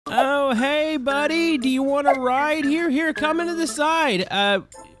Oh, hey, buddy. Do you want to ride? Here, come into the side.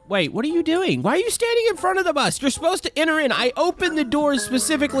 Wait, what are you doing? Why are you standing in front of the bus? You're supposed to enter in. I opened the doors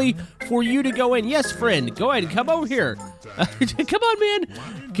specifically for you to go in. Yes, friend. Go ahead. Come over here. Come on,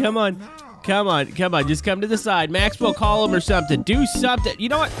 man. Come on. Just come to the side. Maxwell, call him or something. Do something. You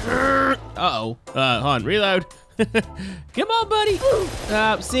know what? Uh-oh. Hold on. Reload. Come on,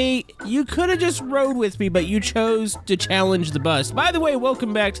 buddy. See, you could have just rode with me, but you chose to challenge the bus. By the way,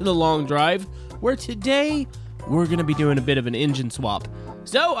 welcome back to the long drive, where today we're going to be doing a bit of an engine swap.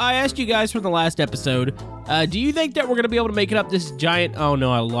 So, I asked you guys from the last episode, do you think that we're going to be able to make it up this giant... Oh,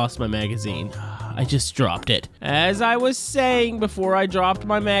 no, I lost my magazine. I just dropped it. As I was saying before I dropped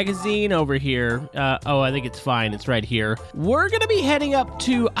my magazine over here, oh, I think it's fine. It's right here. We're going to be heading up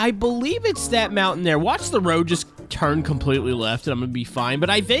to, I believe it's that mountain there. Watch the road just turn completely left and I'm going to be fine. But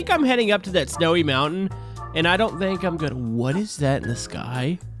I think I'm heading up to that snowy mountain and I don't think I'm good. What is that in the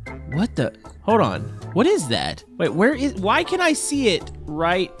sky? What the? Hold on. What is that? Wait, why can I see it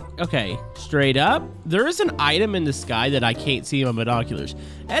right? Okay, straight up. There is an item in the sky that I can't see in my binoculars.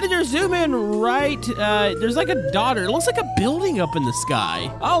 Editor, zoom in right. There's like a dot. It looks like a building up in the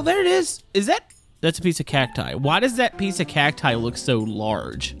sky. Oh, there it is. That's a piece of cacti. Why does that piece of cacti look so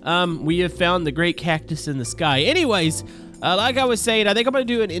large? We have found the great cactus in the sky. Anyways, like I was saying, I think I'm gonna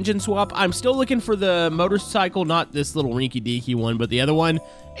do an engine swap. I'm still looking for the motorcycle, not this little rinky-dinky one, but the other one.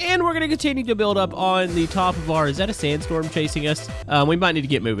 And we're gonna continue to build up on the top of our, is that a sandstorm chasing us? We might need to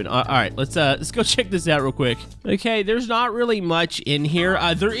get moving. All right, let's go check this out real quick. Okay, there's not really much in here.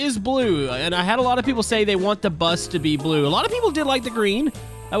 There is blue, and I had a lot of people say they want the bus to be blue. A lot of people did like the green,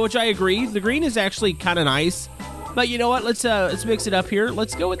 which I agree. The green is actually kind of nice. But you know what? Let's mix it up here.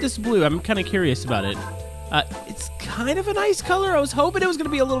 Let's go with this blue. I'm kind of curious about it. It's kind of a nice color. I was hoping it was going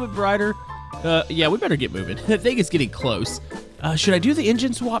to be a little bit brighter. Yeah, we better get moving. I think it's getting close. Should I do the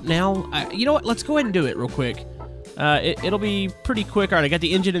engine swap now? You know what? Let's go ahead and do it real quick. It'll be pretty quick. All right, I got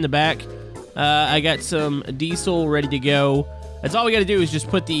the engine in the back. I got some diesel ready to go. That's all we got to do is just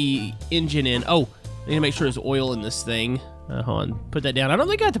put the engine in. Oh, I need to make sure there's oil in this thing. Hold on, put that down. I don't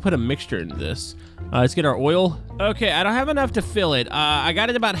think I have to put a mixture into this. Let's get our oil. Okay, I don't have enough to fill it. I got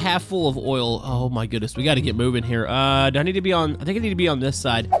it about half full of oil. Oh my goodness, we got to get moving here. Do I need to be on? I think I need to be on this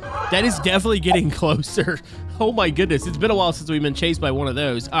side. That is definitely getting closer. Oh my goodness, it's been a while since we've been chased by one of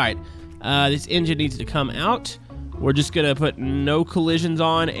those. All right, this engine needs to come out. We're just gonna put no collisions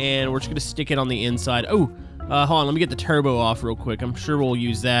on, and we're just gonna stick it on the inside. Oh, hold on, let me get the turbo off real quick. I'm sure we'll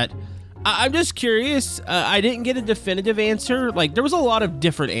use that. I'm just curious. I didn't get a definitive answer. Like, there was a lot of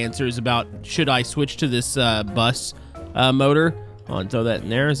different answers about should I switch to this bus motor. I'll throw that in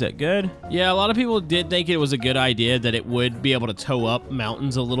there. Is that good? Yeah, a lot of people did think it was a good idea that it would be able to tow up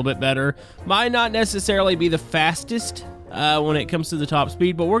mountains a little bit better. Might not necessarily be the fastest when it comes to the top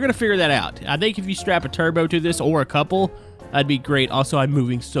speed, but we're going to figure that out. I think if you strap a turbo to this or a couple, that'd be great. Also, I'm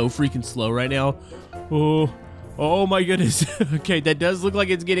moving so freaking slow right now. Oh my goodness. Okay, that does look like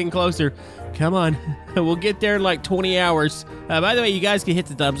it's getting closer. Come on. We'll get there in like 20 hours. By the way, you guys can hit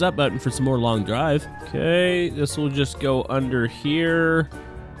the thumbs up button for some more long drive. Okay, this will just go under here.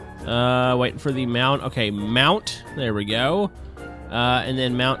 Waiting for the mount. Okay, mount. There we go. And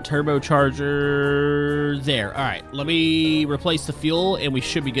then mount turbocharger there. All right, let me replace the fuel and we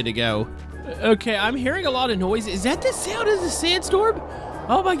should be good to go. Okay, I'm hearing a lot of noise. Is that the sound of the sandstorm?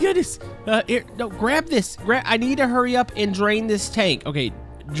 Oh my goodness. Here, no, grab this. I need to hurry up and drain this tank. Okay,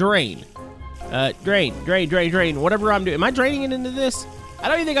 drain. Drain. Whatever I'm doing. Am I draining it into this? I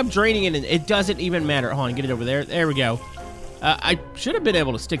don't even think I'm draining it in. It doesn't even matter. Hold on, get it over there. There we go. I should have been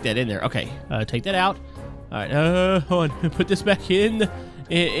able to stick that in there. Okay, take that out. All right, hold on. Put this back in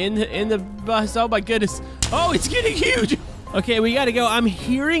the bus. Oh my goodness. Oh, it's getting huge. Okay, we gotta go. I'm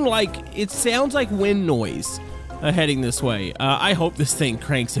hearing like, it sounds like wind noise. Heading this way. I hope this thing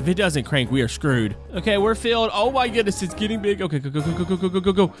cranks. If it doesn't crank, we are screwed. Okay, we're filled. Oh my goodness, it's getting big. Okay,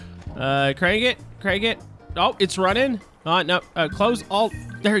 go. Crank it. Oh, it's running. No, close all.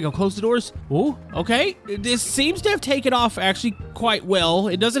 There we go, close the doors. Oh, okay. This seems to have taken off actually quite well.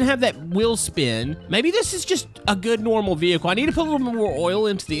 It doesn't have that wheel spin. Maybe this is just a good normal vehicle. I need to put a little bit more oil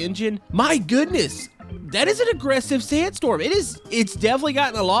into the engine. My goodness. That is an aggressive sandstorm. It's definitely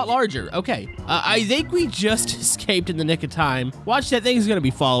gotten a lot larger. Okay, I think we just escaped in the nick of time. Watch, that thing's gonna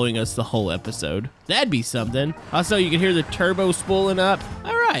be following us the whole episode. That'd be something. Also, you can hear the turbo spooling up.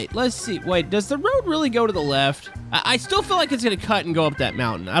 All right, let's see. Wait, does the road really go to the left? I still feel like it's gonna cut and go up that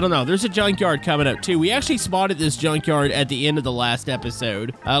mountain. I don't know. There's a junkyard coming up too. We actually spotted this junkyard at the end of the last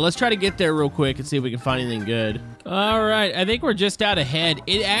episode. Let's try to get there real quick and see if we can find anything good. All right, I think we're just out ahead.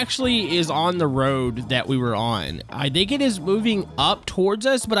 It actually is on the road that we were on. I think it is moving up towards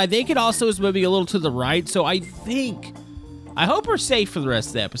us, but I think it also is moving a little to the right. So I hope we're safe for the rest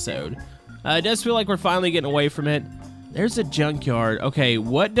of the episode. It does feel like we're finally getting away from it. There's a junkyard. Okay,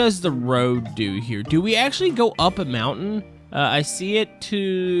 what does the road do here? Do we actually go up a mountain? I see it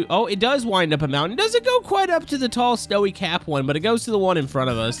to... Oh, it does wind up a mountain. It doesn't go quite up to the tall, snowy cap one, but it goes to the one in front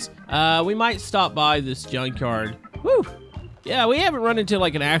of us. We might stop by this junkyard. Woo! Yeah, we haven't run into,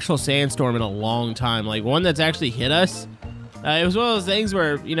 like, an actual sandstorm in a long time. Like, one that's actually hit us. It was one of those things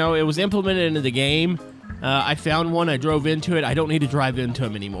where, you know, it was implemented into the game. I found one, I drove into it. I don't need to drive into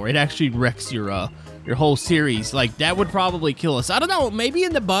them anymore. It actually wrecks your whole series. Like, that would probably kill us. I don't know, maybe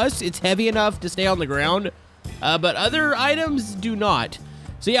in the bus, it's heavy enough to stay on the ground. But other items do not.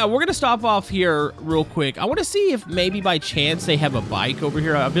 So yeah, we're gonna stop off here real quick. I wanna see if maybe by chance they have a bike over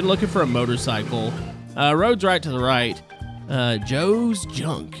here. I've been looking for a motorcycle. Road's right to the right. Joe's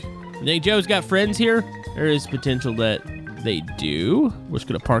Junk. You think Joe's got friends here? There is potential that they do. We're just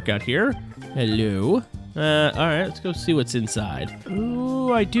gonna park out here. Hello. All right, let's go see what's inside.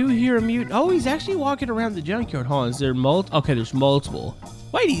 Ooh, I do hear a mute. Oh, he's actually walking around the junkyard. Hold on, is there okay, there's multiple.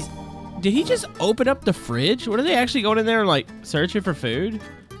 Wait, did he just open up the fridge? What, are they actually going in there and, like, searching for food?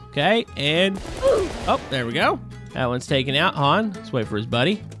 Okay, and... Oh, there we go. That one's taken out. Han, let's wait for his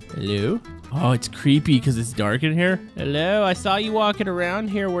buddy. Hello. Oh, it's creepy because it's dark in here. Hello, I saw you walking around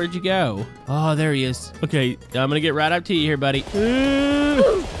here. Where'd you go? Oh, there he is. Okay, I'm going to get right up to you here, buddy.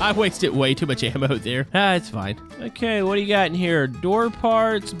 I wasted way too much ammo there. It's fine. Okay, what do you got in here? Door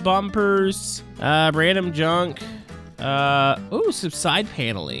parts, bumpers, random junk. Ooh, some side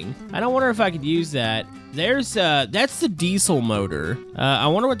paneling. I don't wonder if I could use that. There's, that's the diesel motor. I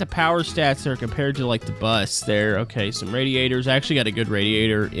wonder what the power stats are compared to, like, the bus there. Okay, some radiators. I actually got a good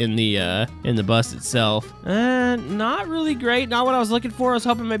radiator in the bus itself. Not really great. Not what I was looking for. I was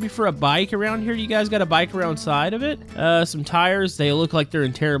hoping maybe for a bike around here. You guys got a bike around side of it? Some tires. They look like they're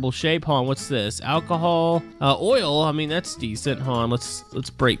in terrible shape. Hold on, what's this? Alcohol. Oil. I mean, that's decent. Hold on, let's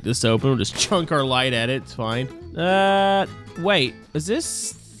break this open. We'll just chunk our light at it. It's fine. Wait, is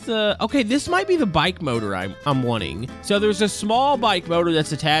this... okay, this might be the bike motor I'm wanting. So there's a small bike motor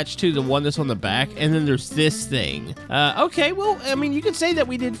that's attached to the one that's on the back, and then there's this thing. Okay, well, I mean, you could say that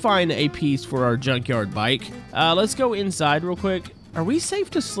we did find a piece for our junkyard bike. Let's go inside real quick. Are we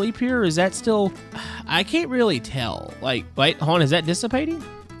safe to sleep here, or is that still... I can't really tell. Like, wait, hold on, is that dissipating?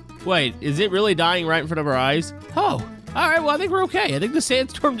 Wait, is it really dying right in front of our eyes? Oh. All right, well, I think we're okay. I think the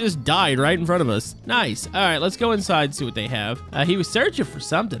sandstorm just died right in front of us. Nice. All right, let's go inside and see what they have. He was searching for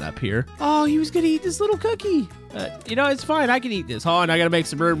something up here. Oh, he was going to eat this little cookie. You know, it's fine. I can eat this. Hold on, I got to make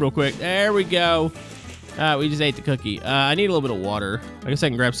some room real quick. There we go. We just ate the cookie. I need a little bit of water. I guess I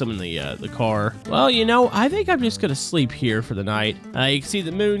can grab some in the car. Well, you know, I think I'm just gonna sleep here for the night. You can see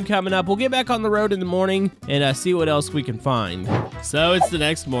the moon coming up. We'll get back on the road in the morning and see what else we can find. So it's the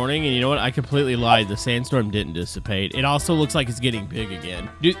next morning, and you know what? I completely lied. The sandstorm didn't dissipate. It also looks like it's getting big again.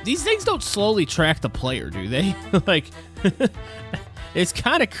 Dude, these things don't slowly track the player, do they? Like, it's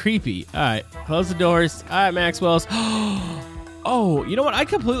kind of creepy. All right, close the doors. All right, Maxwell's. Oh, you know what? I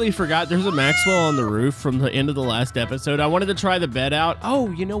completely forgot there's a Maxwell on the roof from the end of the last episode. I wanted to try the bed out.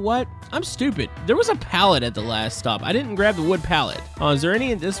 Oh, you know what? I'm stupid. There was a pallet at the last stop. I didn't grab the wood pallet. Oh, is there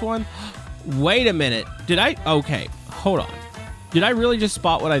any in this one? Wait a minute. Did I? Okay, hold on. Did I really just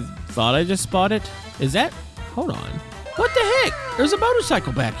spot what I thought I just spotted? Is that? Hold on. What the heck? There's a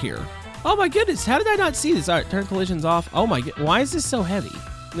motorcycle back here. Oh my goodness. How did I not see this? All right, turn collisions off. Oh my god. Why is this so heavy?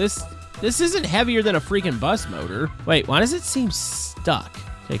 This isn't heavier than a freaking bus motor. Wait, why does it seem stuck?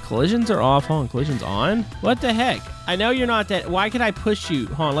 Okay, collisions are off. Hold on, collisions on. What the heck? I know you're not that. Why can I push you?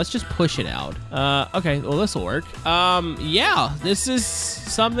 Hold on, let's just push it out. Okay, well, this will work. Yeah, this is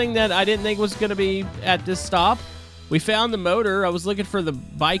something that I didn't think was gonna be at this stop. We found the motor. I was looking for the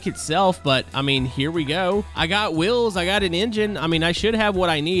bike itself, but I mean, here we go. I got wheels, I got an engine. I mean, I should have what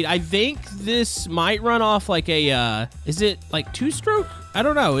I need. I think this might run off like a, is it like 2-stroke? I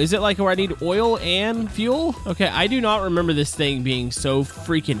don't know. Is it like where I need oil and fuel? Okay, I do not remember this thing being so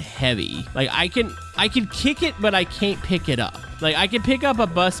freaking heavy. Like, I can kick it, but I can't pick it up. Like, I can pick up a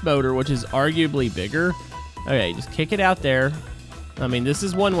bus motor, which is arguably bigger. Okay, just kick it out there. I mean, this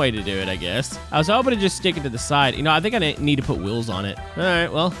is one way to do it, I guess. I was hoping to just stick it to the side. You know, I think I need to put wheels on it. All right,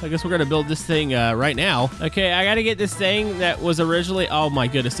 well, I guess we're going to build this thing right now. Okay, I got to get this thing that was originally... Oh, my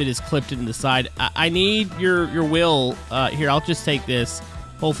goodness, it is clipped into the side. I need your wheel. Here, I'll just take this.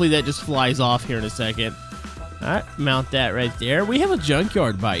 Hopefully that just flies off here in a second. All right, mount that right there. We have a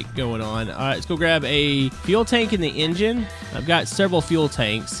junkyard bike going on. All right, let's go grab a fuel tank in the engine. I've got several fuel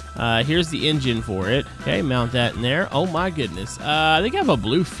tanks. Here's the engine for it. Okay, mount that in there. Oh my goodness. I think I have a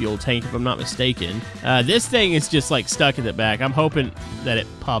blue fuel tank if I'm not mistaken. This thing is just like stuck in the back. I'm hoping that it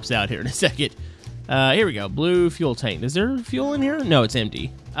pops out here in a second. Here we go, blue fuel tank. Is there fuel in here? No, it's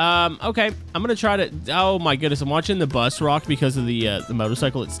empty. Okay, I'm gonna try to, oh my goodness, I'm watching the bus rock because of the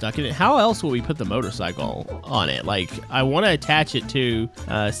motorcycle that's stuck in it. How else will we put the motorcycle on it? Like, I want to attach it to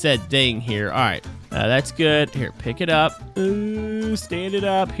said thing here. All right, that's good. Here, pick it up. Stand it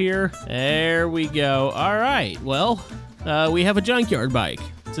up here. There we go. All right, well, we have a junkyard bike.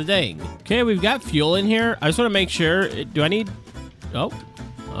 It's a thing. Okay, we've got fuel in here. I just want to make sure. Do I need, oh,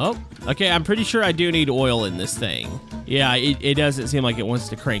 okay, I'm pretty sure I do need oil in this thing. Yeah, it doesn't seem like it wants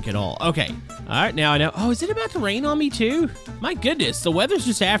to crank at all. Okay, all right, now I know. Oh, is it about to rain on me too? My goodness, the weather's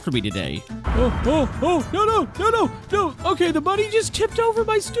just after me today. No. Okay, the buddy just tipped over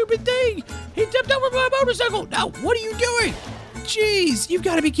my stupid thing. He tipped over my motorcycle. No, what are you doing? Jeez, you've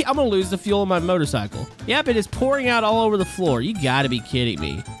got to be kidding. I'm going to lose the fuel on my motorcycle. Yep, it is pouring out all over the floor. You got to be kidding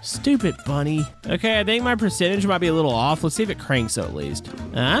me. Stupid bunny. Okay, I think my percentage might be a little off. Let's see if it cranks at least.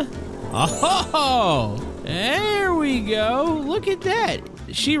 Huh? Oh, there we go. Look at that.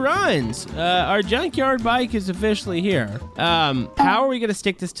 She runs. Our junkyard bike is officially here. How are we gonna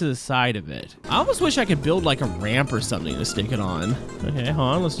stick this to the side of it? I almost wish I could build like a ramp or something to stick it on. Okay,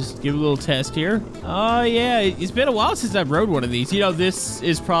 hold on. Let's just give it a little test here. Oh yeah, it's been a while since I've rode one of these. You know, this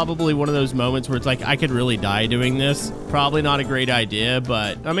is probably one of those moments where it's like I could really die doing this. Probably not a great idea,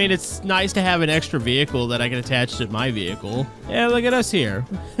 but I mean, it's nice to have an extra vehicle that I can attach to my vehicle. Yeah, look at us here.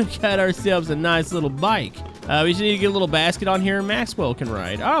 We got ourselves a nice little bike. We just need to get a little basket on here and Maxwell can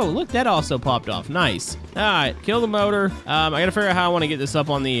ride. Oh, look, that also popped off. Nice. All right, kill the motor. I gotta figure out how I want to get this up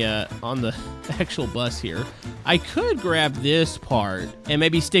on the actual bus here. I could grab this part and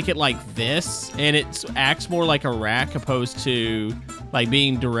maybe stick it like this, and it acts more like a rack opposed to like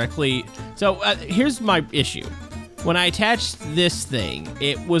being directly. So here's my issue. When I attached this thing,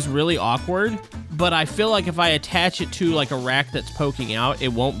 it was really awkward, but I feel like if I attach it to like a rack that's poking out, it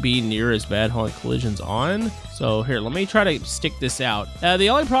won't be near as bad. Hold on, collision's on. So here, let me try to stick this out. The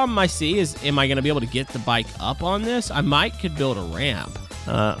only problem I see is, am I gonna be able to get the bike up on this? I could build a ramp.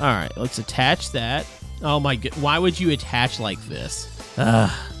 All right, let's attach that. Oh my god, why would you attach like this?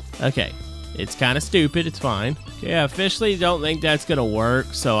 Okay. It's kind of stupid. It's fine. Okay, I officially don't think that's going to work,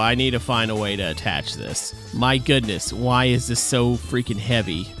 so I need to find a way to attach this. My goodness, why is this so freaking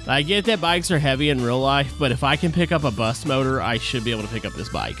heavy? I get that bikes are heavy in real life, but if I can pick up a bus motor, I should be able to pick up this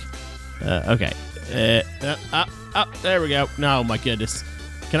bike. Okay. There we go. No, my goodness.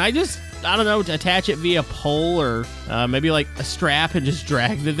 Can I just, I don't know, attach it via pole or maybe like a strap and just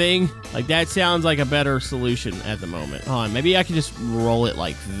drag the thing? Like, that sounds like a better solution at the moment. Hold on, maybe I can just roll it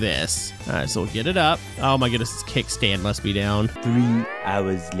like this. All right, so we'll get it up. Oh my goodness, this kickstand must be down. 3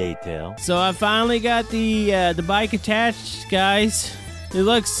 hours later. So I finally got the bike attached, guys. It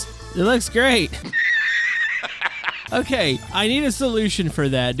looks great. Okay, I need a solution for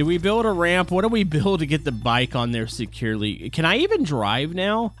that. Do we build a ramp? What do we build to get the bike on there securely? Can I even drive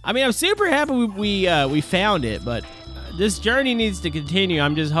now? I mean, I'm super happy we found it, but this journey needs to continue.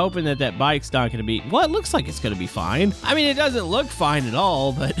 I'm just hoping that that bike's not going to be... Well, it looks like it's going to be fine. I mean, it doesn't look fine at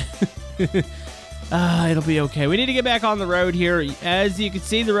all, but... it'll be okay. We need to get back on the road here. As you can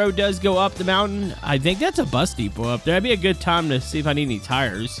see, the road does go up the mountain. I think that's a bus depot up there. That'd be a good time to see if I need any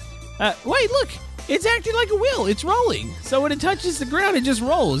tires. Wait, look. It's acting like a wheel. It's rolling. So when it touches the ground, it just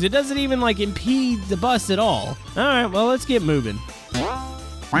rolls. It doesn't even like impede the bus at all. All right, well, let's get moving.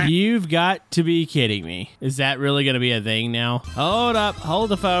 You've got to be kidding me. Is that really going to be a thing now? Hold up. Hold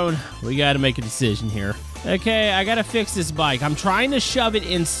the phone. We got to make a decision here. Okay, I got to fix this bike. I'm trying to shove it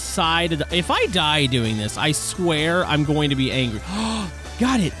inside of the... If I die doing this, I swear I'm going to be angry.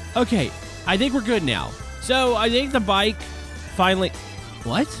 Got it. Okay, I think we're good now. So I think the bike finally...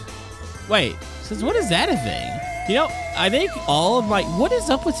 What? Wait. What is that a thing? You know, I think all of my... What is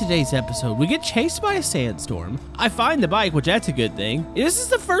up with today's episode? We get chased by a sandstorm. I find the bike, which that's a good thing. This is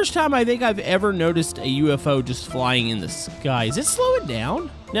the first time I think I've ever noticed a UFO just flying in the sky. Is it slowing down?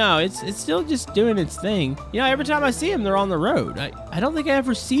 No, it's still just doing its thing. You know, every time I see them, they're on the road. I don't think I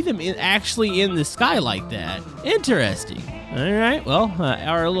ever see them actually in the sky like that. Interesting. All right, well,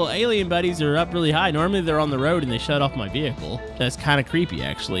 our little alien buddies are up really high. Normally they're on the road and they shut off my vehicle. That's kind of creepy,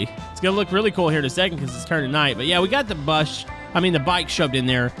 actually. It's gonna look really cool here in a second because it's turning night. But yeah, we got the bike shoved in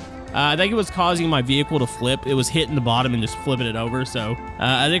there. I think it was causing my vehicle to flip. It was hitting the bottom and just flipping it over. So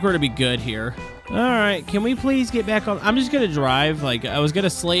I think we're gonna be good here. All right, can we please get back on? I'm just gonna drive. Like, I was gonna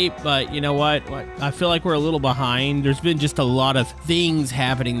sleep, but you know what? I feel like we're a little behind. There's been just a lot of things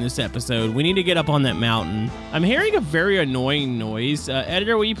happening this episode. We need to get up on that mountain. I'm hearing a very annoying noise.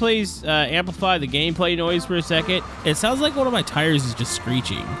 Editor, will you please amplify the gameplay noise for a second? It sounds like one of my tires is just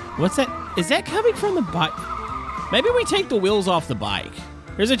screeching. What's that? Is that coming from the bike? Maybe we take the wheels off the bike.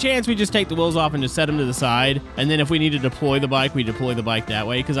 There's a chance we just take the wheels off and just set them to the side, and then if we need to deploy the bike, we deploy the bike that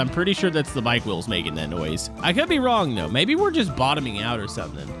way, because I'm pretty sure that's the bike wheels making that noise. I could be wrong, though. Maybe we're just bottoming out or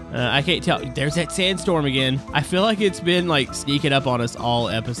something. I can't tell. There's that sandstorm again. I feel like it's been, like, sneaking up on us all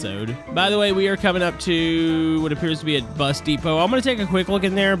episode. By the way, we are coming up to what appears to be a bus depot. I'm going to take a quick look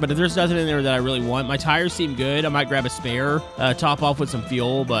in there, but if there's nothing in there that I really want, my tires seem good. I might grab a spare, top off with some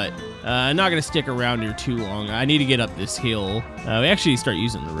fuel, but I'm not going to stick around here too long. I need to get up this hill. We actually start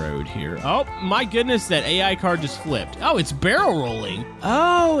using the road here. Oh, my goodness, that AI car just flipped. Oh, it's barrel rolling.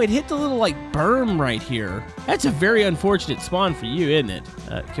 Oh, it hit the little, like, berm right here. That's a very unfortunate spawn for you, isn't it?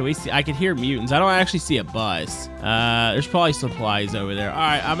 Can we see? I can hear mutants. I don't actually see a bus. There's probably supplies over there. All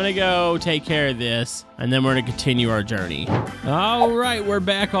right, I'm going to go take care of this, and then we're going to continue our journey. All right, we're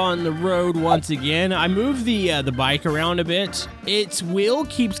back on the road once again. I moved the bike around a bit. Its wheel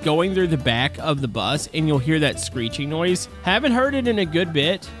keeps going through the back of the bus, and you'll hear that screeching noise. Haven't heard it in a good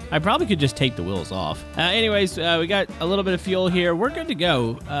bit. I probably could just take the wheels off. Anyways, we got a little bit of fuel here. We're good to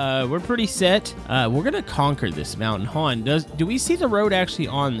go. We're pretty set. We're gonna conquer this mountain. Hold on. Do we see the road actually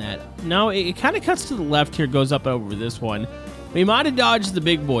on that? No, it kind of cuts to the left here, goes up over this one. We might have dodged the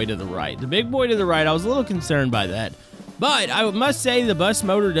big boy to the right. The big boy to the right, I was a little concerned by that. But I must say the bus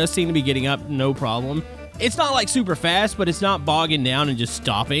motor does seem to be getting up no problem. It's not like super fast, but it's not bogging down and just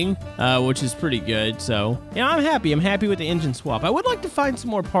stopping, which is pretty good. So, yeah, I'm happy. I'm happy with the engine swap. I would like to find some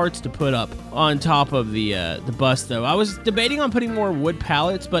more parts to put up on top of the bus, though. I was debating on putting more wood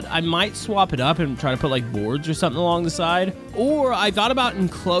pallets, but I might swap it up and try to put, like, boards or something along the side. Or I thought about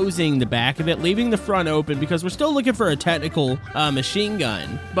enclosing the back of it, leaving the front open, because we're still looking for a technical machine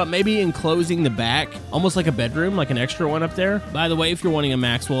gun, but maybe enclosing the back, almost like a bedroom, like an extra one up there. By the way, if you're wanting a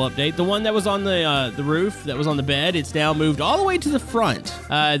Maxwell update, the one that was on the roof, that was on the bed, it's now moved all the way to the front.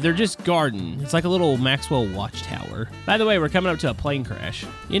 They're just garden. It's like a little Maxwell watchtower. By the way, we're coming up to a plane crash.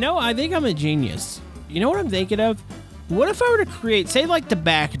 You know, I think I'm a genius. You know what I'm thinking of? What if I were to create, say, like the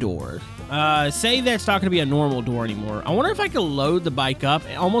back door? Say that's not going to be a normal door anymore. I wonder if I could load the bike up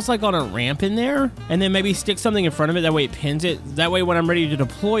almost like on a ramp in there, and then maybe stick something in front of it. That way it pins it. That way when I'm ready to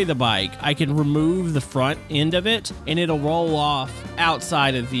deploy the bike, I can remove the front end of it, and it'll roll off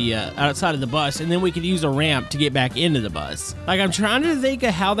outside of the bus, and then we could use a ramp to get back into the bus. Like, I'm trying to think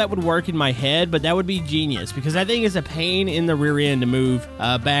of how that would work in my head, but that would be genius, because I think it's a pain in the rear end to move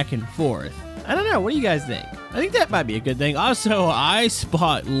back and forth. I don't know. What do you guys think? I think that might be a good thing. Also, I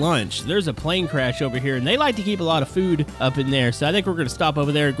spot lunch. There's a plane crash over here, and they like to keep a lot of food up in there. So I think we're going to stop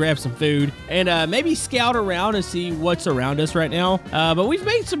over there and grab some food and maybe scout around and see what's around us right now. But we've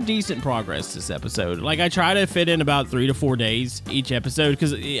made some decent progress this episode. Like, I try to fit in about 3 to 4 days each episode,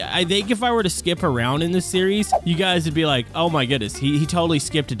 because I think if I were to skip around in this series, you guys would be like, oh my goodness, he totally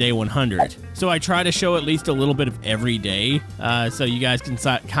skipped to day 100. So I try to show at least a little bit of every day, so you guys can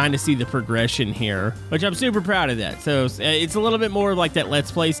kind of see the progression here, which I'm super proud of that. So it's a little bit more like that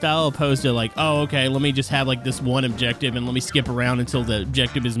Let's Play style, opposed to like, oh, okay, let me just have like this one objective and let me skip around until the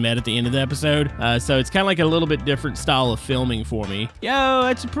objective is met at the end of the episode. So it's kind of like a little bit different style of filming for me. Yo,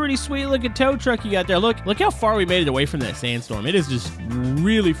 that's a pretty sweet looking tow truck you got there. Look how far we made it away from that sandstorm. It is just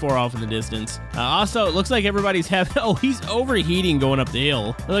really far off in the distance. Also, it looks like everybody's having, oh, he's overheating going up the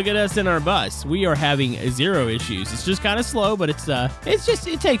hill. Look at us in our bus. We are having 0 issues. It's just kind of slow, but it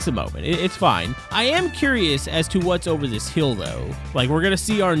takes a moment. It's fine. I am curious as to what's over this hill, though. Like, we're gonna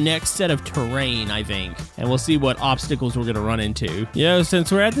see our next set of terrain, I think, and we'll see what obstacles we're gonna run into. You know,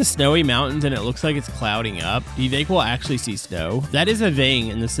 since we're at the snowy mountains and it looks like it's clouding up, do you think we'll actually see snow? That is a thing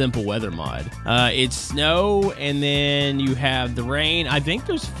in the simple weather mod. It's snow, and then you have the rain. I think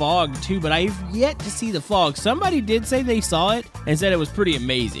there's fog too, but I've yet to see the fog. Somebody did say they saw it and said it was pretty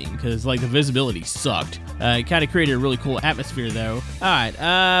amazing, because like the visibility sucked. It kind of created a really cool atmosphere, though. All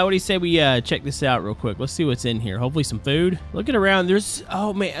right, what do you say we check this out real quick? Let's see what's in here. Hopefully some food. Looking around, there's,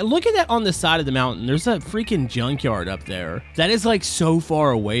 oh man, look at that on the side of the mountain. There's a freaking junkyard up there. That is like so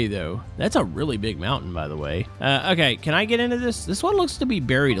far away, though. That's a really big mountain, by the way. Okay, can I get into this? This one looks to be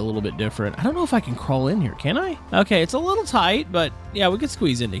buried a little bit different. I don't know if I can crawl in here. Can I? Okay, it's a little tight, but yeah, we could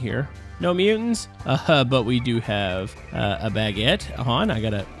squeeze into here. No mutants, but we do have a baguette. On, I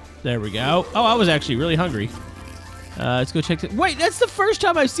gotta, there we go. Oh, I was actually really hungry. Let's go check this. Wait, that's the first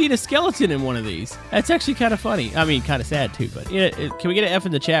time I've seen a skeleton in one of these. That's actually kind of funny. I mean, kind of sad too, but yeah, can we get an F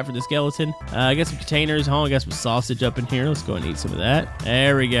in the chat for the skeleton? I got some containers. I got some sausage up in here. Let's go and eat some of that.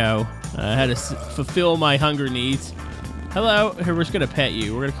 There we go. I had to fulfill my hunger needs. Hello. Here, we're just going to pet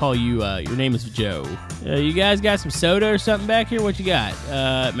you. We're going to call you, your name is Joe. You guys got some soda or something back here? What you got?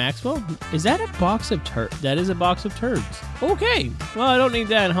 Maxwell? Is that a box of turds? That is a box of turds. Okay. Well, I don't need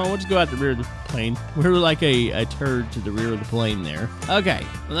that at home. We'll just go out the rear of the plane. We're like a turd to the rear of the plane there. Okay.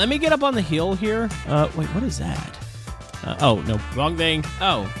 Let me get up on the hill here. Wait, what is that? Oh, no, wrong thing.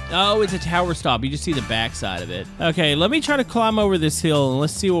 Oh, it's a tower stop. You just see the backside of it. Okay, let me try to climb over this hill and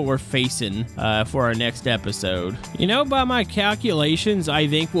let's see what we're facing for our next episode. You know, by my calculations, I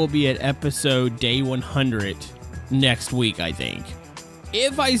think we'll be at episode day 100 next week, I think.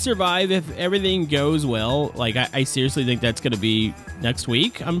 If I survive, if everything goes well, like, I seriously think that's going to be next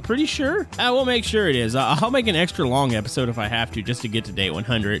week. I'm pretty sure. I will make sure it is. I'll make an extra long episode if I have to, just to get to day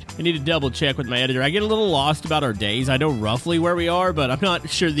 100. I need to double check with my editor. I get a little lost about our days. I know roughly where we are, but I'm not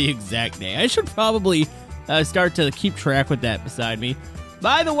sure the exact day. I should probably start to keep track with that beside me.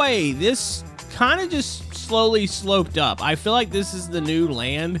 By the way, this kind of just slowly sloped up. I feel like this is the new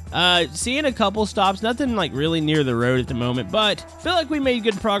land. Seeing a couple stops, nothing like really near the road at the moment, but feel like we made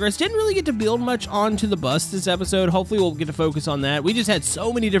good progress. Didn't really get to build much onto the bus this episode. Hopefully we'll get to focus on that. We just had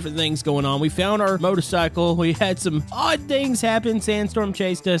so many different things going on. We found our motorcycle. We had some odd things happen. Sandstorm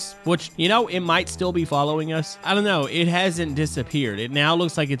chased us, which, you know, it might still be following us. I don't know. It hasn't disappeared. It now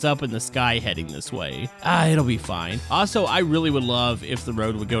looks like it's up in the sky heading this way. It'll be fine. Also, I really would love if the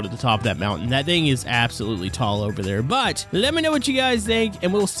road would go to the top of that mountain. That thing is absolutely tall over there, but let me know what you guys think,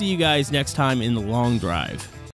 and we'll see you guys next time in the long drive.